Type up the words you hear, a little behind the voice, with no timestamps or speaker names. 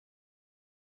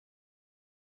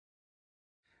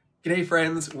G'day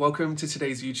friends, welcome to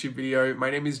today's YouTube video. My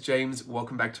name is James,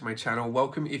 welcome back to my channel.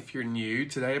 Welcome if you're new.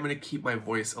 Today I'm going to keep my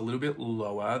voice a little bit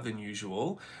lower than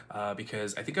usual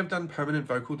because I think I've done permanent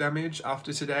vocal damage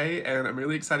after today and I'm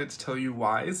really excited to tell you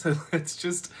why. So let's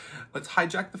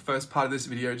hijack the first part of this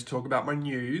video to talk about my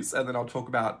news, and then I'll talk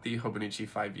about the Hobonichi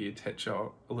 5-year tech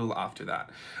show a little after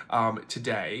that.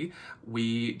 Today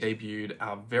we debuted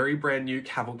our very brand new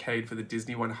cavalcade for the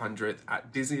Disney 100th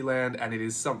at Disneyland, and it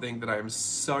is something that I am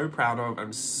so proud of.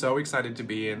 I'm so excited to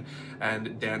be in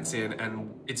and dance in,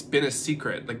 and it's been a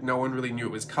secret. Like, no one really knew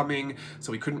it was coming,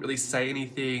 so we couldn't really say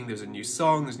anything. There's a new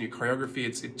song, there's new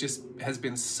choreography. It just has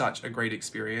been such a great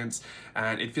experience,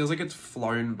 and it feels like it's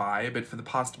flown by, but for the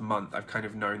past month I've kind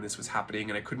of known this was happening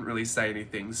and I couldn't really say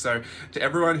anything. So to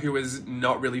everyone who was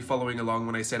not really following along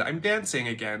when I said I'm dancing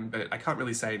again but I can't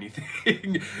really say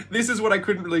anything, this is what I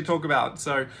couldn't really talk about.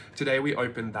 So today we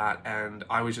opened that and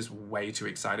I was just way too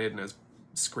excited and I was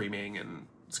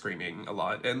screaming a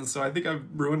lot, and so I think I've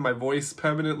ruined my voice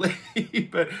permanently.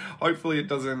 But hopefully it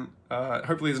doesn't,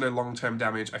 hopefully there's no long-term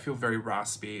damage. I feel very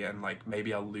raspy and like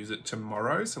maybe I'll lose it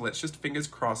tomorrow, so let's just fingers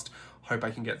crossed, hope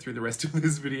I can get through the rest of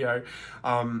this video.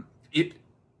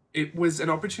 It was an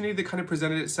opportunity that kind of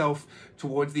presented itself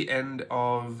towards the end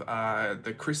of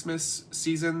the Christmas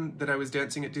season that I was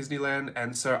dancing at Disneyland,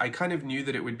 and so I kind of knew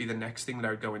that it would be the next thing that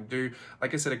I would go and do.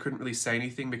 Like I said, I couldn't really say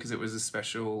anything because it was a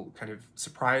special kind of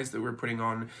surprise that we were putting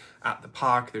on at the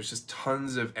park. There's just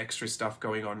tons of extra stuff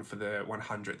going on for the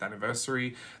 100th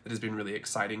anniversary that has been really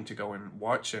exciting to go and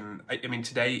watch. And I mean,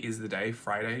 today is the day,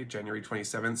 Friday, January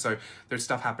 27th, so there's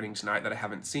stuff happening tonight that I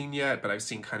haven't seen yet, but I've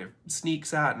seen kind of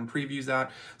sneaks at and previews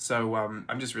at. So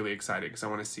I'm just really excited because I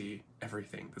want to see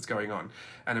everything that's going on,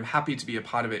 and I'm happy to be a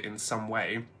part of it in some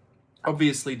way.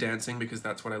 Obviously dancing, because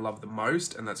that's what I love the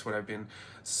most, and that's what I've been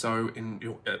so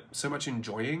much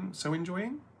enjoying so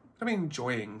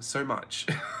much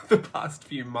the past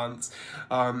few months,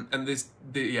 and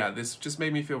this just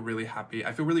made me feel really happy.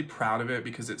 I feel really proud of it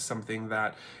because it's something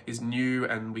that is new,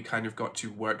 and we kind of got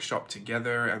to workshop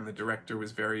together, and the director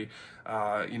was very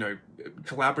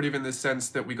collaborative in the sense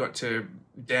that we got to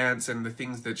dance, and the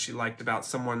things that she liked about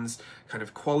someone's kind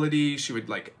of quality she would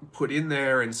like put in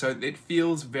there, and so it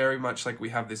feels very much like we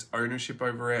have this ownership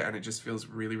over it, and it just feels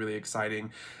really, really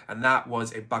exciting. And that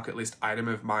was a bucket list item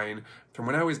of mine from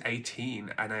when I was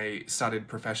 18 and I started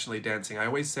professionally dancing. I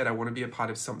always said I want to be a part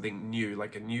of something new,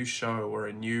 like a new show or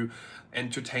a new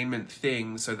entertainment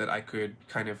thing, so that I could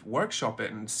kind of workshop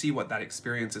it and see what that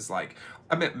experience is like.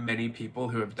 I met many people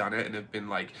who have done it and have been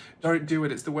like, don't do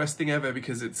it, it's the worst thing ever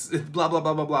because it's blah, blah,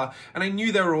 blah, blah, blah. And I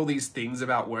knew there were all these things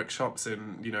about workshops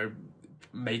and, you know,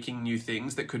 making new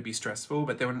things that could be stressful,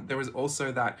 but there was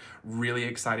also that really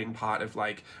exciting part of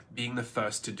like being the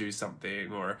first to do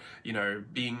something, or you know,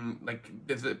 being like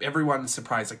everyone's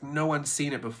surprised, like no one's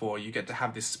seen it before. You get to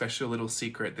have this special little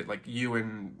secret that like you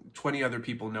and 20 other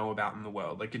people know about in the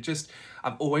world. Like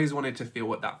I've always wanted to feel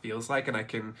what that feels like, and I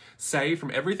can say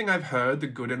from everything I've heard, the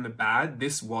good and the bad,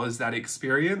 this was that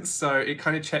experience, so it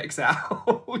kind of checks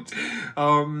out.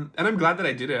 And I'm glad that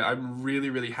I did it. I'm really,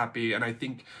 really happy, and I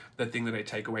think the thing that I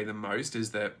take away the most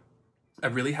is that I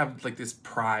really have like this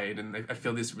pride, and I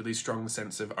feel this really strong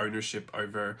sense of ownership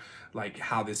over like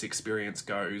how this experience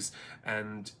goes.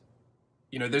 And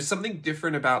you know, there's something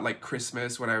different about like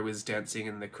Christmas when I was dancing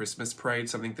in the Christmas parade,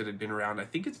 something that had been around, I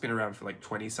think it's been around for like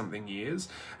 20 something years,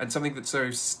 and something that's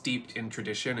so steeped in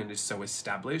tradition and is so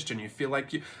established, and you feel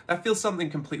like that feels something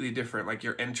completely different. Like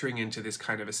you're entering into this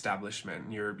kind of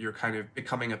establishment, you're kind of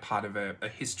becoming a part of a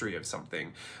history of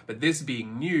something. But this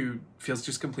being new feels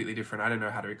just completely different. I don't know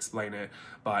how to explain it,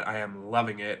 but I am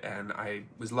loving it, and I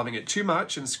was loving it too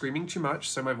much and screaming too much,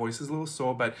 so my voice is a little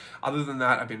sore. But other than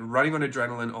that, I've been running on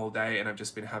adrenaline all day, and I've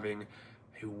just been having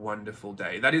a wonderful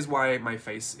day. That is why my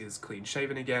face is clean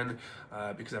shaven again,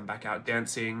 because I'm back out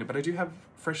dancing, but I do have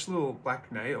fresh little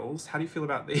black nails. How do you feel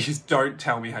about these? Don't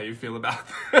tell me how you feel about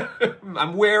them.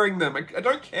 I'm wearing them. I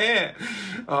don't care.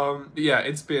 Yeah,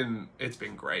 it's been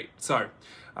great. So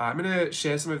I'm gonna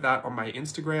share some of that on my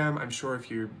Instagram. I'm sure if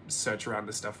you search around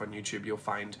the stuff on YouTube, you'll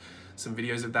find some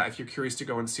videos of that if you're curious to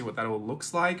go and see what that all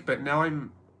looks like. But now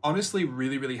I'm honestly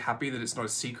really, really happy that it's not a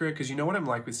secret, because you know what I'm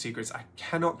like with secrets, I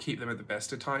cannot keep them at the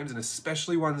best of times, and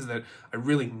especially ones that I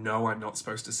really know I'm not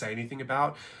supposed to say anything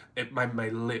about. My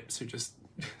lips are just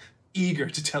eager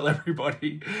to tell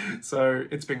everybody. So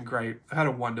it's been great. I've had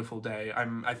a wonderful day.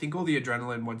 I think all the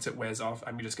adrenaline, once it wears off,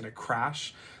 I'm just gonna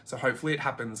crash. So hopefully it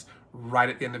happens right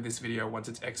at the end of this video once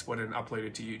it's exported and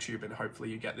uploaded to YouTube, and hopefully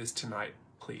you get this tonight.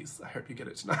 Please, I hope you get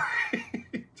it tonight.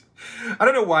 I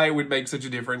don't know why it would make such a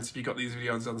difference if you got these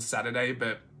videos on Saturday,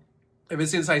 but ever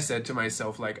since I said to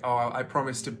myself, like, oh, I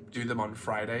promise to do them on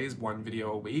Fridays, one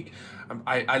video a week,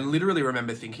 I literally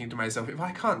remember thinking to myself, if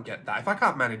I can't get that, if I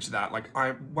can't manage that, like,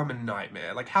 I'm a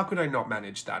nightmare. Like, how could I not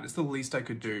manage that? It's the least I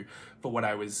could do for what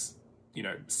I was, you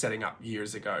know, setting up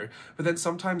years ago. But then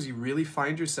sometimes you really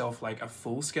find yourself like a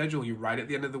full schedule you write at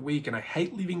the end of the week, and I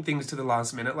hate leaving things to the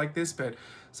last minute like this, but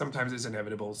sometimes it's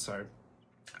inevitable. So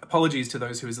apologies to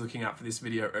those who is looking out for this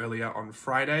video earlier on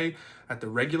Friday at the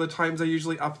regular times I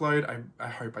usually upload. I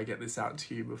hope I get this out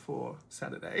to you before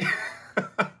Saturday.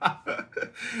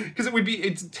 Because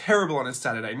it's terrible on a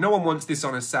Saturday. No one wants this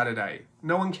on a Saturday.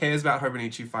 No one cares about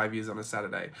Hobonichi 5 years on a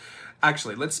Saturday.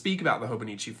 Actually, let's speak about the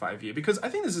Hobonichi 5 year, because I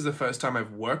think this is the first time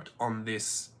I've worked on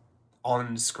this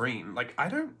on screen. Like, I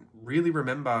don't really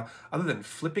remember, other than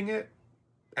flipping it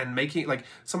and making, like,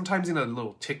 sometimes in a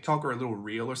little TikTok or a little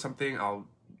reel or something, I'll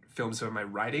film some of my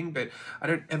writing, but I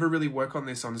don't ever really work on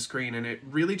this on screen. And it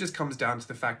really just comes down to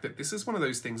the fact that this is one of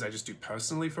those things I just do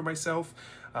personally for myself,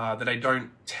 that I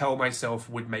don't tell myself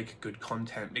would make good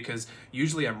content, because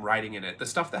usually I'm writing in it. The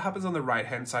stuff that happens on the right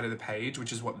hand side of the page,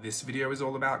 which is what this video is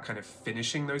all about, kind of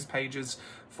finishing those pages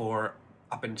for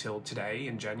up until today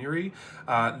in January,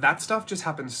 that stuff just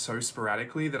happens so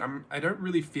sporadically that I don't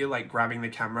really feel like grabbing the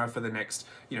camera for the next,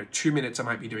 2 minutes. I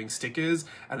might be doing stickers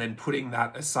and then putting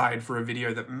that aside for a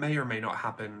video that may or may not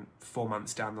happen 4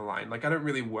 months down the line. Like, I don't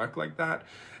really work like that,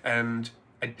 and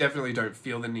I definitely don't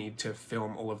feel the need to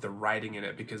film all of the writing in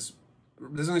it, because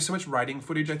there's only so much writing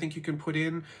footage I think you can put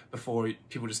in before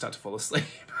people just start to fall asleep.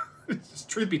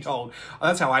 Truth be told,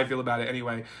 that's how I feel about it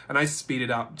anyway, and I speed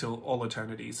it up till all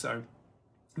eternity. So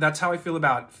that's how I feel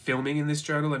about filming in this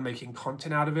journal and making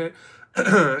content out of it.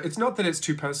 It's not that it's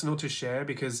too personal to share,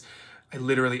 because I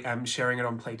literally am sharing it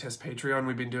on Playtest Patreon.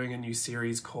 We've been doing a new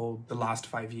series called The Last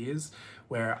 5 Years,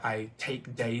 where I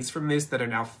take days from this that are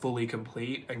now fully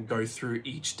complete and go through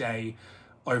each day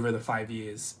over the 5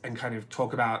 years and kind of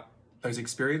talk about those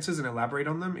experiences and elaborate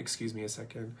on them. Excuse me a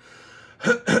second.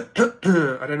 I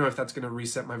don't know if that's going to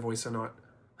reset my voice or not.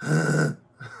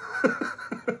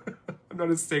 I'm not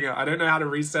a singer. I don't know how to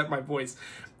reset my voice.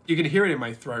 You can hear it in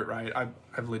my throat, right?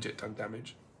 I've legit done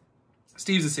damage.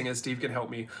 Steve's a singer. Steve can help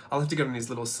me. I'll have to get on his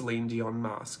little Celine Dion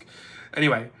mask.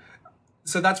 Anyway,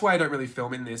 so that's why I don't really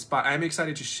film in this, but I am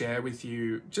excited to share with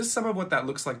you just some of what that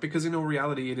looks like, because in all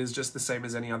reality, it is just the same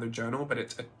as any other journal, but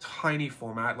it's a tiny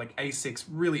format. Like, A6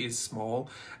 really is small,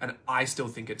 and I still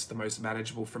think it's the most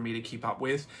manageable for me to keep up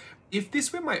with. If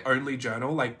this were my only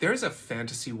journal, like, there's a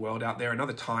fantasy world out there,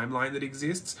 another timeline that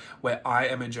exists where I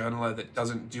am a journaler that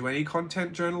doesn't do any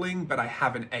content journaling, but I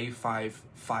have an A5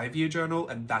 5-year journal,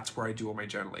 and that's where I do all my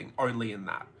journaling, only in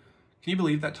that. Can you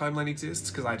believe that timeline exists?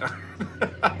 Because I don't.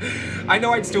 I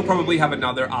know I'd still probably have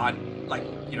another art, like,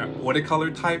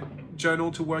 watercolor type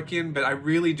journal to work in, but I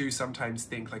really do sometimes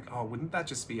think, like, oh, wouldn't that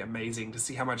just be amazing to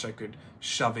see how much I could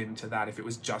shove into that if it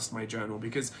was just my journal?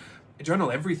 Because I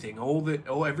journal everything,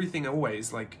 everything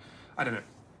always, like, I don't know.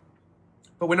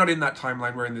 But we're not in that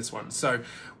timeline, we're in this one. So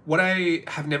what I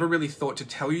have never really thought to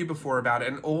tell you before about it,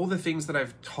 and all the things that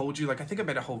I've told you, like, I think I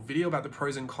made a whole video about the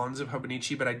pros and cons of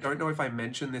Hobonichi, but I don't know if I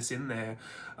mentioned this in there.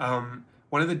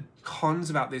 One of the cons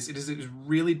about this, it is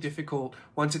really difficult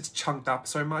once it's chunked up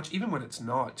so much, even when it's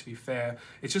not, to be fair.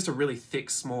 It's just a really thick,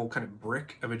 small kind of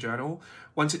brick of a journal.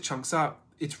 Once it chunks up,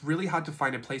 it's really hard to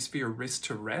find a place for your wrist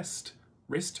to rest.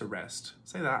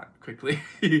 Say that quickly.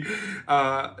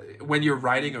 When you're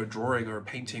writing or drawing or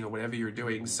painting or whatever you're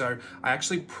doing. So I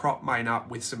actually prop mine up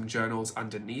with some journals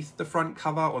underneath the front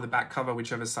cover or the back cover,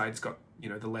 whichever side's got,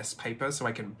 the less paper, so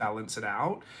I can balance it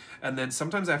out. And then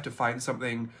sometimes I have to find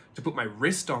something to put my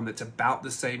wrist on that's about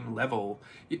the same level.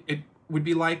 It would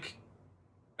be like,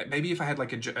 maybe if I had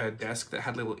like a desk that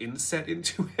had a little inset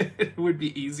into it, it would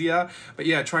be easier. But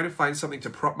yeah, trying to find something to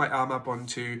prop my arm up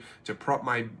onto, to prop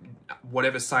my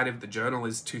whatever side of the journal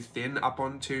is too thin up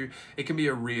onto, it can be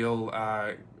a real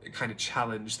kind of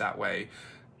challenge that way.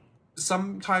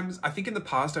 Sometimes, I think in the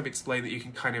past I've explained that you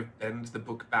can kind of bend the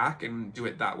book back and do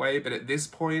it that way, but at this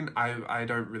point I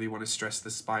don't really want to stress the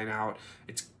spine out.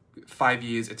 It's 5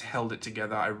 years, it's held it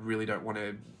together. I really don't want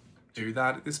to do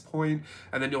that at this point.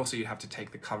 And then also you have to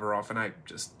take the cover off, and I'm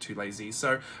just too lazy.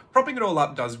 So propping it all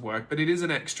up does work, but it is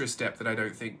an extra step that I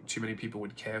don't think too many people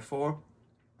would care for.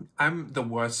 I'm the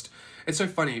worst. It's so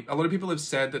funny. A lot of people have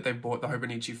said that they bought the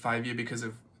Hobonichi 5-year because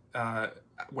of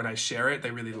when I share it,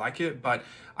 they really like it. But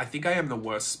I think I am the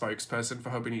worst spokesperson for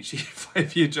Hobonichi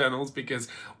 5-year journals, because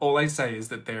all I say is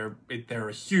that they're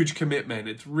a huge commitment.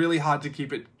 It's really hard to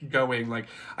keep it going. Like,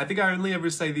 I think I only ever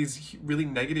say these really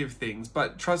negative things,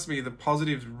 but trust me, the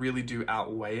positives really do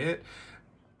outweigh it.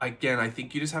 again, I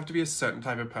think you just have to be a certain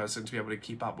type of person to be able to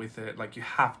keep up with it. Like, you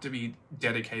have to be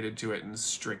dedicated to it and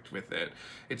strict with it.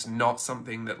 It's not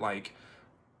something that, like,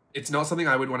 it's not something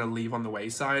I would want to leave on the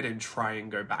wayside and try and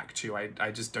go back to.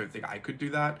 I just don't think I could do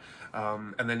that.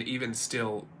 And then even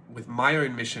still, with my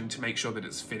own mission to make sure that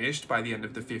it's finished by the end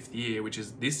of the 5th year, which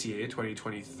is this year,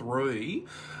 2023,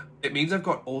 it means I've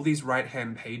got all these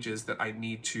right-hand pages that I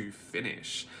need to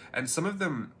finish. And some of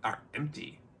them are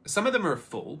empty. Some of them are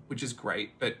full, which is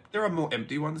great, but there are more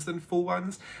empty ones than full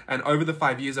ones. And over the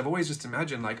 5 years, I've always just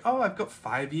imagined like, oh, I've got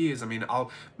 5 years. I mean,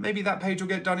 maybe that page will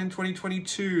get done in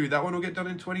 2022. That one will get done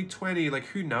in 2020. Like,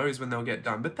 who knows when they'll get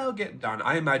done, but they'll get done.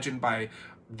 I imagine by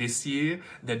this year,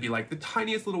 there'd be like the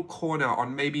tiniest little corner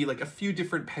on maybe like a few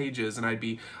different pages, and I'd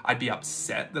be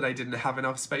upset that I didn't have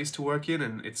enough space to work in,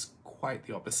 and it's quite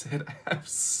the opposite. I have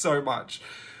so much.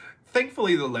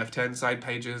 Thankfully, the left-hand side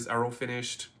pages are all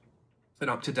finished and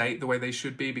up to date the way they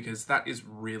should be, because that is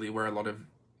really where a lot of,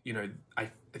 you know, I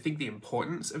think the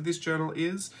importance of this journal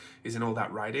is in all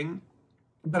that writing.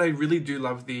 But I really do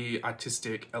love the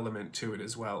artistic element to it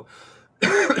as well.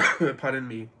 Pardon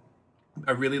me.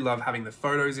 I really love having the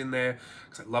photos in there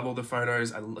because I love all the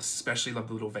photos. I especially love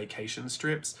the little vacation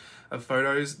strips of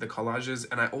photos, the collages.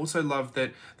 And I also love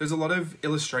that there's a lot of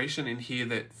illustration in here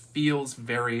that feels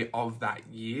very of that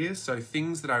year. So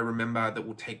things that I remember that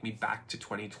will take me back to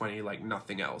 2020 like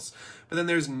nothing else. But then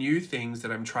there's new things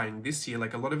that I'm trying this year.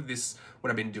 Like a lot of this, what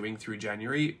I've been doing through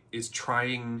January is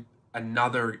trying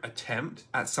another attempt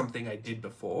at something I did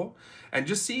before and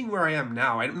just seeing where I am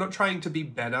now. I'm not trying to be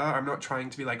better. I'm not trying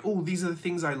to be like, oh, these are the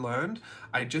things I learned.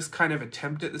 I just kind of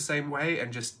attempt it the same way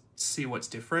and just see what's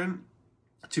different.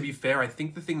 To be fair, I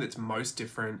think the thing that's most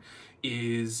different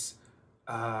is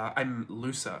I'm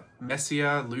looser,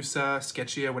 messier, looser,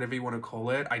 sketchier, whatever you want to call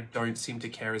it. I don't seem to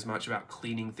care as much about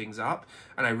cleaning things up,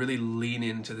 and I really lean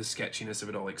into the sketchiness of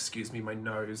it all. Excuse me, my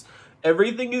nose.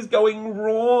 Everything is going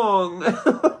wrong.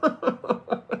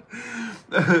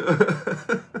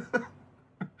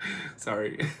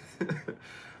 Sorry.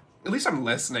 At least I'm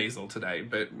less nasal today,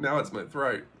 but now it's my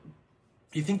throat.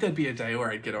 You think there'd be a day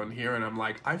where I'd get on here and I'm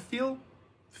like, I feel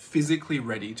physically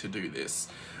ready to do this.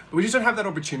 But we just don't have that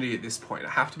opportunity at this point. I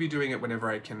have to be doing it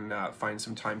whenever I can find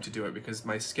some time to do it because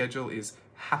my schedule is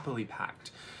happily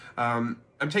packed. I'm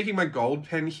taking my gold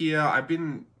pen here. I've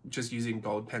been just using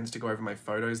gold pens to go over my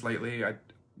photos lately.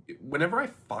 Whenever I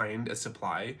find a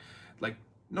supply, like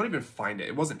not even find it,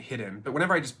 it wasn't hidden, but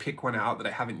whenever I just pick one out that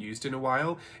I haven't used in a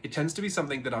while, it tends to be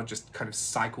something that I'll just kind of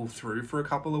cycle through for a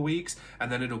couple of weeks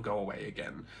and then it'll go away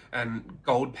again. And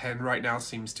gold pen right now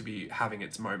seems to be having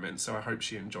its moment, so I hope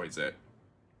she enjoys it.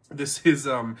 This is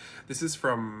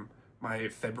from my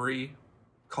February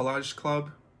Collage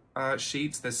Club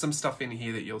sheets. There's some stuff in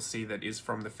here that you'll see that is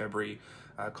from the February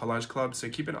Collage Club, so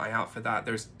keep an eye out for that.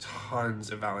 There's tons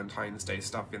of Valentine's Day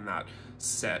stuff in that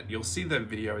set. You'll see the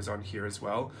videos on here as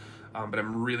well, but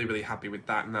I'm really happy with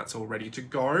that, and that's all ready to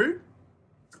go.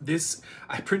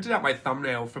 I printed out my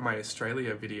thumbnail for my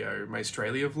Australia video, my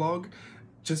Australia vlog,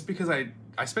 just because I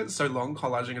spent so long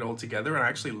collaging it all together, and I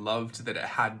actually loved that it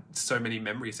had so many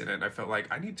memories in it, and I felt like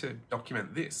I need to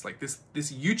document this. Like this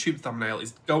YouTube thumbnail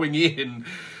is going in,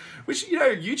 which, you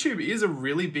know, YouTube is a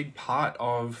really big part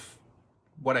of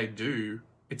what I do.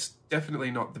 It's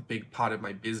definitely not the big part of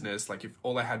my business. Like if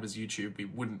all I had was YouTube, we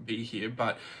wouldn't be here,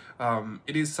 but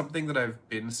it is something that I've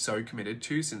been so committed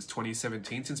to since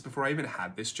 2017, since before I even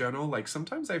had this journal. Like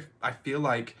sometimes I feel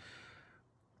like,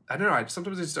 I don't know,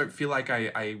 sometimes I just don't feel like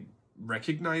I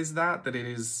recognize that it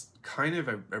is kind of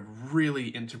a really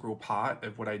integral part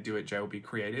of what I do at JLB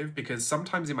Creative, because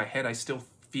sometimes in my head I still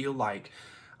feel like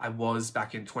I was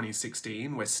back in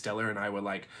 2016 where Stella and I were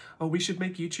like, oh, we should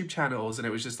make YouTube channels, and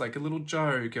it was just like a little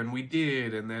joke, and we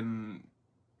did, and then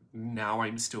now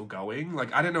I'm still going.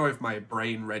 Like, I don't know if my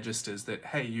brain registers that,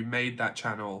 hey, you made that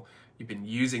channel, you've been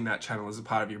using that channel as a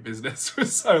part of your business for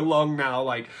so long now.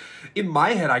 Like, in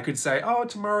my head, I could say, oh,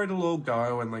 tomorrow it'll all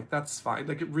go, and like, that's fine.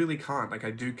 Like, it really can't. Like, I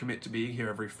do commit to being here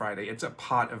every Friday. It's a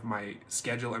part of my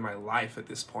schedule and my life at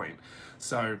this point.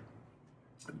 So,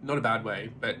 not a bad way,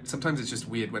 but sometimes it's just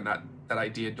weird when that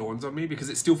idea dawns on me, because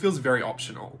it still feels very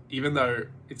optional, even though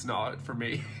it's not for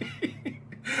me.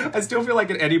 I still feel like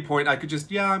at any point I could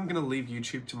just, yeah, I'm gonna leave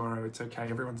YouTube tomorrow, it's okay,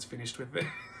 everyone's finished with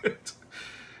it.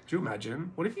 Do you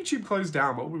imagine? What if YouTube closed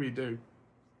down? What would we do?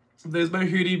 There's my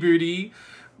Hootie Booty,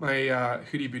 my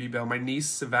Hootie Booty Bell. My niece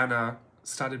Savannah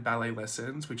started ballet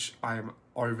lessons, which I am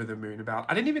over the moon about.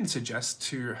 I didn't even suggest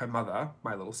to her mother,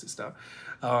 my little sister.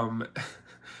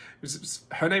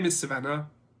 Her name is Savannah.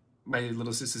 my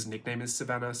little sister's nickname is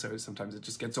Savannah, so sometimes it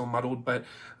just gets all muddled. But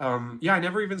yeah, I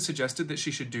never even suggested that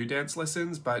she should do dance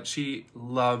lessons, but she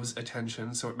loves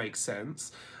attention, so it makes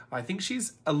sense. I think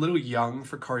she's a little young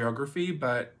for choreography,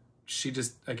 but she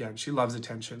just, again, she loves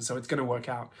attention, so it's going to work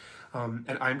out.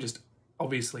 And I'm just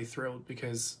obviously thrilled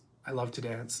because I love to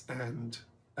dance and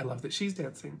I love that she's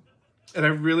dancing. And I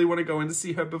really want to go in to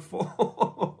see her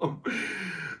perform.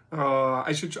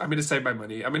 I'm going to save my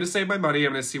money. I'm going to save my money.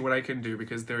 I'm going to see what I can do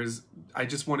because I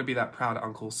just want to be that proud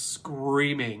uncle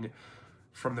screaming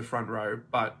from the front row.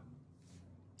 But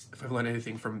if I've learned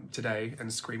anything from today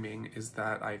and screaming is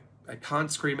that I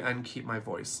can't scream and keep my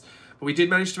voice. But we did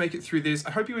manage to make it through this.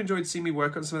 I hope you enjoyed seeing me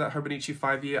work on some of that hobonichi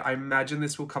 5-year. I imagine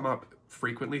this will come up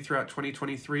frequently throughout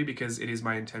 2023 because it is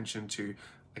my intention to,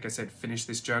 like I said, finish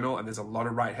this journal, and there's a lot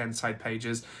of right-hand side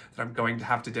pages that I'm going to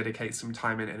have to dedicate some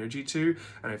time and energy to,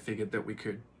 and I figured that we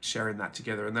could share in that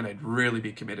together, and then I'd really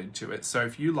be committed to it. So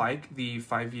if you like the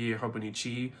 5-year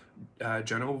hobonichi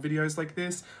journal videos like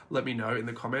this, let me know in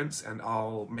the comments, and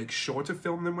I'll make sure to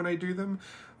film them when I do them.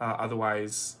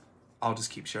 Otherwise, I'll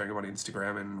just keep sharing them on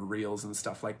Instagram and Reels and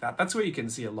stuff like that. That's where you can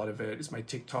see a lot of it, is my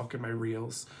TikTok and my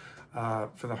Reels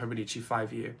for the hobonichi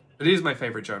 5-year. It is my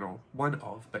favorite journal. One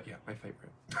of, but yeah, my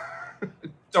favorite.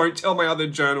 Don't tell my other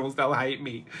journals, they'll hate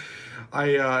me.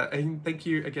 And thank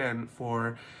you again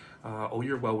for all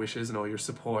your well wishes and all your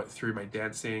support through my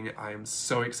dancing. I am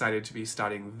so excited to be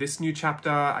starting this new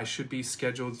chapter. I should be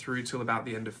scheduled through till about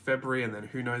the end of February, and then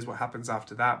who knows what happens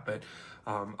after that. But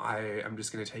I am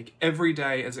just going to take every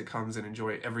day as it comes and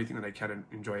enjoy everything that I can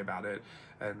enjoy about it.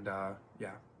 And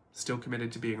yeah, still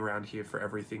committed to being around here for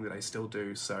everything that I still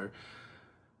do. So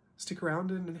stick around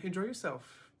and enjoy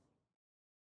yourself.